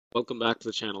Welcome back to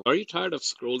the channel. Are you tired of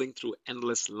scrolling through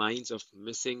endless lines of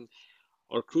missing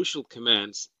or crucial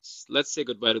commands? Let's say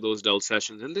goodbye to those dull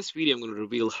sessions. In this video, I'm going to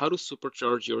reveal how to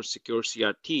supercharge your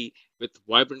SecureCRT with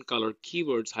vibrant color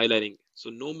keywords highlighting. So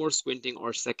no more squinting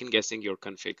or second guessing your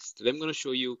configs. Today, I'm going to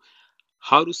show you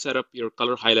how to set up your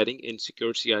color highlighting in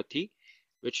SecureCRT,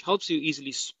 which helps you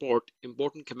easily spot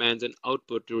important commands and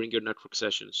output during your network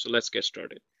sessions. So let's get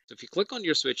started. So if you click on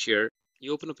your switch here,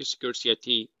 you open up your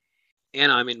SecureCRT, and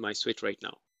I'm in my switch right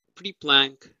now. Pretty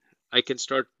blank. I can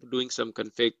start doing some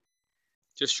config,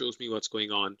 just shows me what's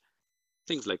going on,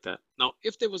 things like that. Now,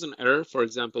 if there was an error, for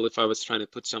example, if I was trying to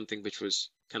put something which was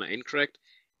kind of incorrect,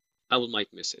 might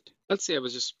miss it. Let's say I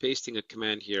was just pasting a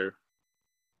command here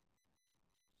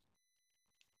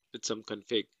with some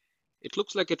config. It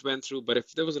looks like it went through, but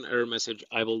if there was an error message,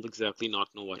 I will exactly not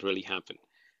know what really happened.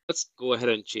 Let's go ahead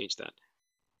and change that.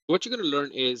 What you're going to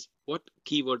learn is what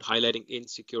keyword highlighting in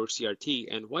SecureCRT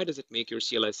and why does it make your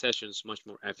CLI sessions much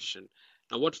more efficient.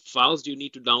 Now, what files do you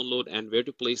need to download and where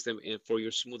to place them for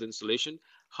your smooth installation,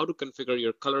 how to configure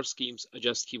your color schemes,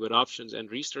 adjust keyword options,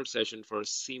 and restart session for a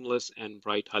seamless and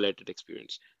bright highlighted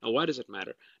experience. Now, why does it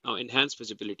matter? Now, enhanced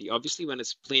visibility. Obviously, when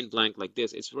it's plain blank like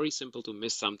this, it's very simple to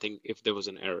miss something if there was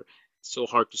an error. It's so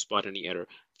hard to spot any error.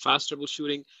 Fast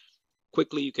troubleshooting.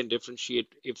 Quickly you can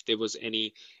differentiate if there was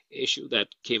any issue that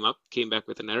came back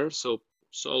with an error. So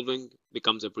solving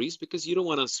becomes a breeze because you don't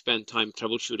want to spend time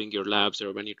troubleshooting your labs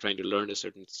or when you're trying to learn a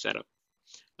certain setup.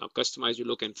 Now, customize your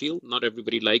look and feel. Not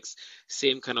everybody likes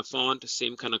same kind of font,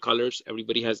 same kind of colors.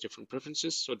 Everybody has different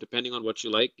preferences. So depending on what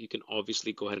you like, you can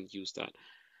obviously go ahead and use that.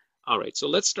 All right, so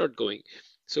let's start going.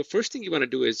 So first thing you want to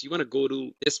do is you want to go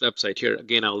to this website here.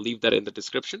 Again, I'll leave that in the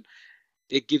description.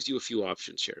 It gives you a few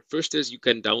options here. First is you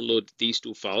can download these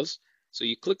two files. So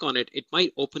you click on it, it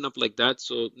might open up like that.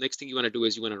 So next thing you want to do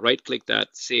is you want to right click that,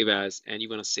 save as, and you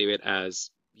want to save it as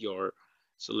your,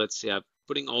 so let's say I'm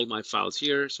putting all my files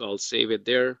here. So I'll save it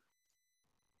there,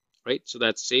 right? So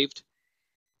that's saved.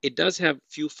 It does have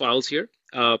few files here.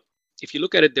 If you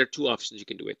look at it, there are two options you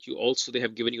can do it. They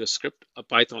have given you a script, a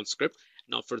Python script.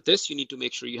 Now for this, you need to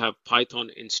make sure you have Python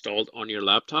installed on your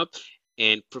laptop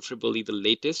and preferably the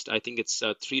latest. I think it's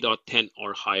 3.10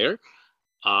 or higher.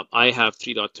 I have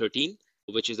 3.13,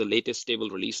 which is the latest stable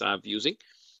release I'm using.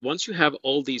 Once you have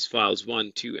all these files,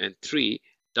 1, 2, and 3,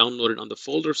 downloaded on the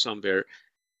folder somewhere,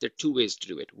 there are two ways to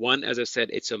do it. One, as I said,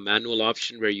 it's a manual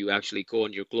option where you actually go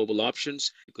on your global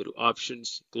options, you go to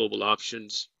options, global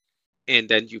options, and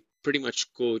then you pretty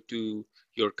much go to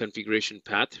your configuration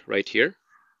path right here,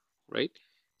 right?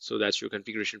 So that's your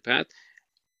configuration path.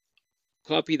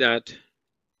 Copy that,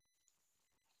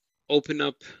 open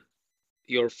up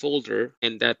your folder,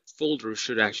 and that folder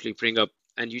should actually bring up,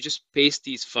 and you just paste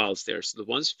these files there. So the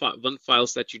one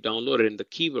files that you downloaded and the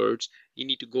keywords, you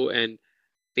need to go and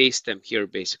paste them here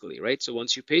basically, right? So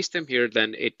once you paste them here,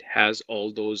 then it has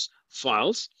all those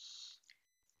files.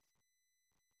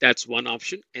 That's one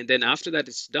option. And then after that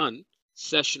it's done,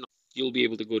 session, you'll be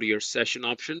able to go to your session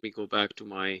option. Let me go back to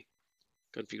my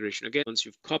configuration again. Once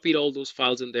you've copied all those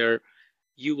files in there,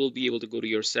 you will be able to go to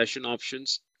your session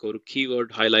options, go to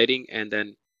keyword highlighting, and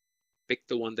then pick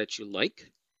the one that you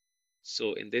like.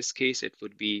 So in this case, it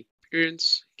would be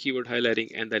appearance, keyword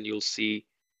highlighting, and then you'll see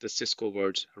the Cisco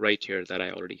words right here that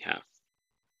I already have,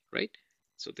 right?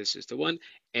 So this is the one.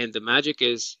 And the magic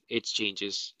is it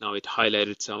changes. Now it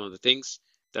highlighted some of the things.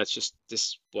 That's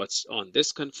just what's on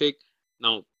this config.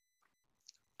 Now,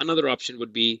 another option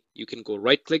would be you can go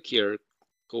right click here,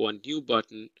 go on new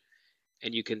button,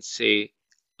 and you can say,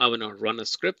 I want to run a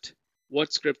script.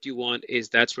 What script you want is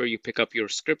that's where you pick up your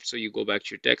script. So you go back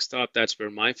to your desktop. That's where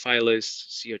my file is,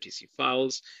 CRTC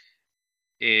files.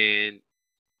 And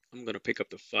I'm going to pick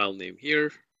up the file name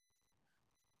here.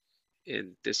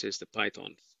 And this is the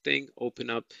Python thing. Open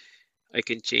up. I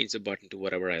can change the button to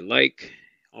whatever I like.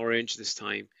 Orange this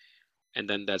time. And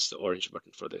then that's the orange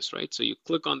button for this, right? So you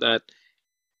click on that,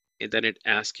 and then it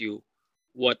asks you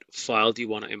what file do you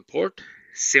want to import.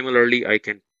 Similarly, I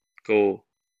can go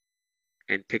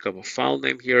and pick up a file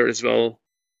name here as well.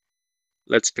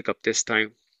 Let's pick up this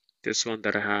time, this one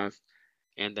that I have,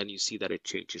 and then you see that it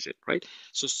changes it, right?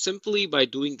 So simply by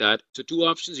doing that, so two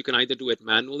options, you can either do it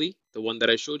manually, the one that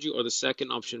I showed you, or the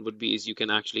second option would be is you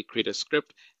can actually create a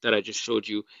script that I just showed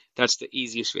you. That's the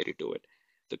easiest way to do it.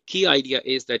 The key idea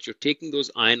is that you're taking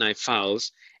those INI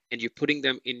files and you're putting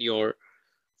them in your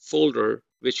folder,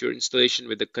 which your installation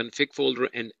with the config folder,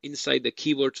 and inside the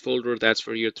keywords folder, that's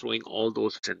where you're throwing all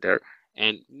those in there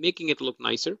and making it look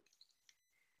nicer.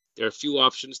 There are a few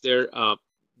options there.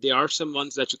 There are some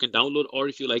ones that you can download, or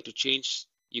if you like to change,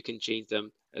 you can change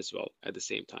them as well at the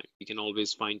same time. You can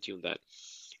always fine tune that.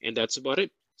 And that's about it.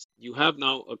 You have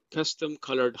now a custom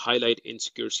colored highlight in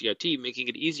SecureCRT, making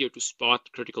it easier to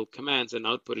spot critical commands and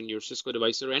output in your Cisco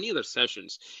device or any other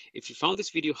sessions. If you found this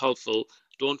video helpful,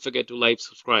 don't forget to like,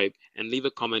 subscribe, and leave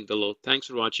a comment below. Thanks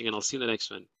for watching, and I'll see you in the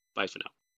next one. Bye for now.